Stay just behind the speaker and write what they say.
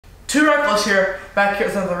Too reckless here. Back here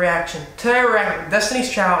with another reaction. Today we're reacting to Destiny's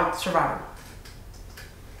Child, Survivor.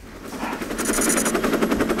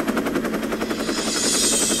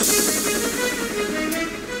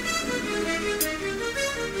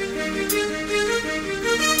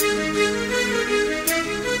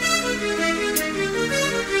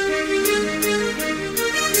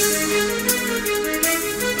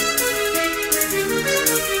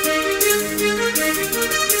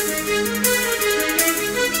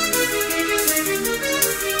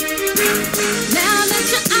 Now that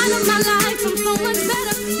you're out of my life, I'm so much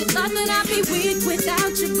better. You thought that I'd be weak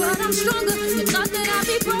without you, but I'm stronger. You thought that I'd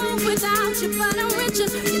be broke without you, but I'm richer.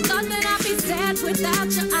 You thought that I'd be sad without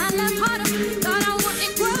you, I laugh harder. Thought I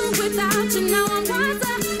wouldn't grow without you, now I'm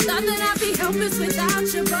wiser. Thought that I'd be helpless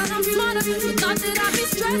without you, but I'm smarter. You thought that I'd be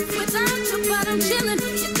stressed without you, but I'm chilling.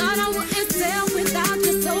 You thought I wouldn't sell without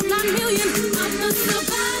you, sold 9 million. I'm a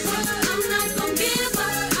survivor, I'm not gonna give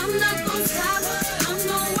up, I'm not gonna stop, I'm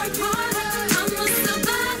gonna work harder. I'm a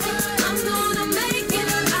survivor, I'm gonna make it,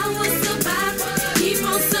 I will survive, keep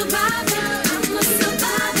on surviving. I'm a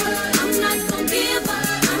survivor, I'm not gonna give up,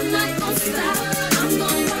 I'm not gonna stop, I'm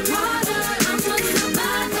gonna work harder. I'm a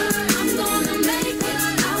survivor, I'm gonna make it,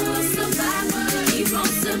 I will survive, keep on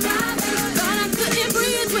surviving. Thought I couldn't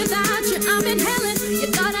breathe without you, I'm inhaling. You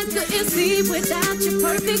thought I couldn't see without your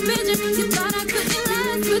perfect vision. You thought I couldn't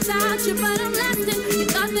last without you, but I'm lasting. You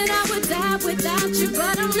thought that I would die without you,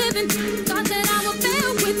 but I'm living. Thought that I would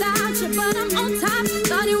fail without you, but I'm on top.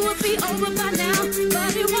 Thought it would be over by now,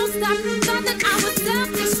 but it won't stop. Thought that I would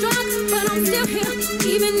self-destruct, but I'm still here.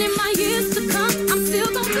 Even in my years to come, I'm still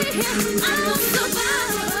gonna be here. I'm a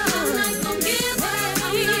survivor, I'm not gonna give up,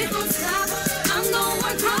 I'm not gonna stop, I'm gonna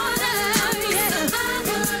work harder. Yeah,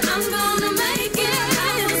 I'm gonna make it.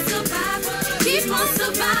 I'm a survivor, keep on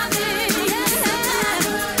surviving. Yeah,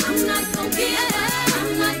 I'm not gonna give up, I'm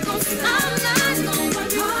not gonna stop, I'm gonna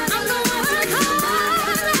work hard. I'm gonna work hard.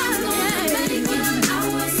 I'm gonna make it. I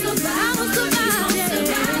will survive. I will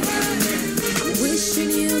survive. I'm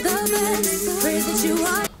wishing you the best. Pray that you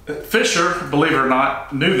are. Fisher, believe it or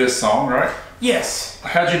not, knew this song, right? Yes.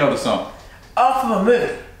 How'd you know the song? Off of a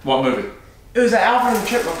movie. What movie? It was an Alvin and the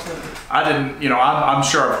Chipmunks movie. I didn't, I'm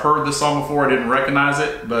sure I've heard the song before. I didn't recognize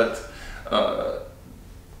it, but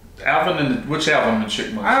which Alvin and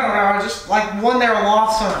Chipmunks? I don't know, just like one they were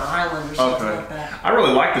lost on an island or something like that. I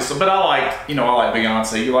really like this song, but I like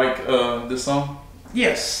Beyonce. You like this song?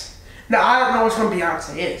 Yes. Now I don't know which one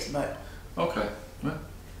Beyonce is, but Okay. Yeah.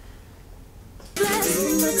 Much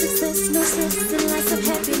success, no stress, and lots of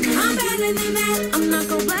happiness. I'm better than that. I'm not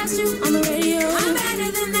gonna blast you on the radio. I'm better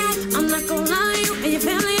than that. I'm not gonna lie to you and your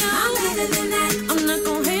family. I'm better than that. I'm not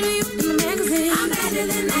gonna hate on you in the magazine. I'm better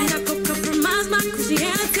than that. I'm not gonna compromise my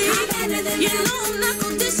Christianity. I'm better than that. You know I'm not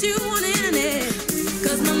gonna diss you on the internet,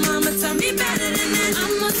 cause my mama taught me better than that.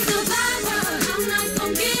 I'm a survivor. I'm not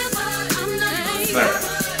gonna give up. I'm not gonna stop.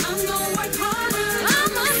 I'm gonna work harder.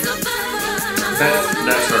 I'm a survivor.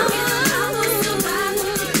 That's her.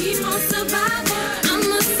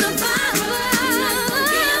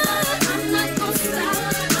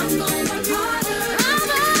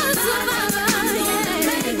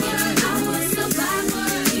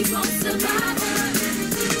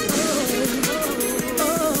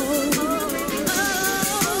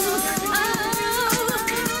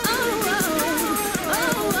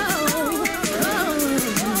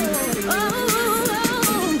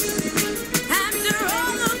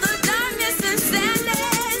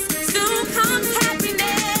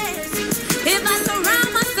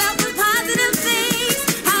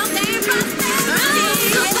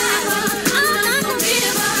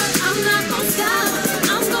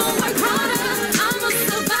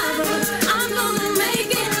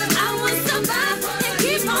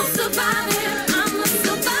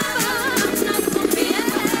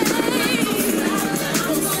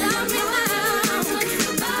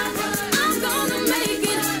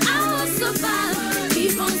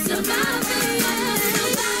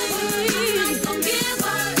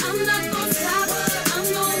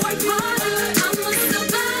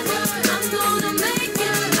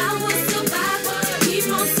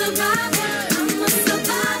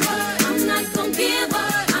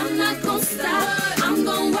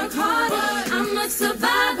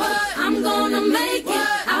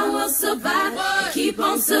 Keep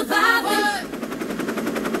on surviving.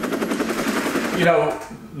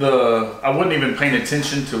 I wasn't even paying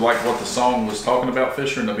attention to like what the song was talking about,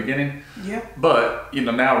 Fisher, in the beginning. Yeah. But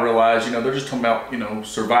now I realize they're just talking about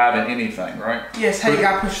surviving anything, right? Yes, how you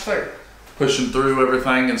got pushed through. Pushing through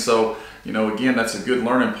everything, and so again, that's a good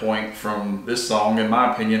learning point from this song, in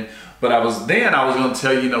my opinion. But I was going to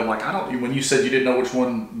tell you, like, when you said you didn't know which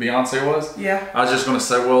one Beyonce was, Yeah. I was just going to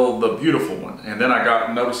say, well, the beautiful one. And then I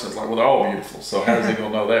got noticed, it's like, well, they're all beautiful. So how's he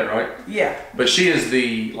going to know that, right? Yeah. But she is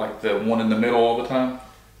the one in the middle all the time?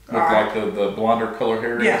 With like the blonder color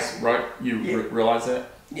hair is, right? You realize that?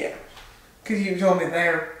 Yeah. Because you told me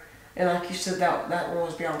there, and like you said, that one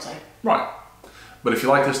was Beyonce. Right. But if you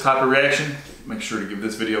like this type of reaction, make sure to give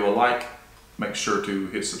this video a like. Make sure to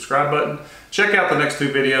hit the subscribe button. Check out the next 2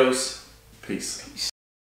 videos. Peace.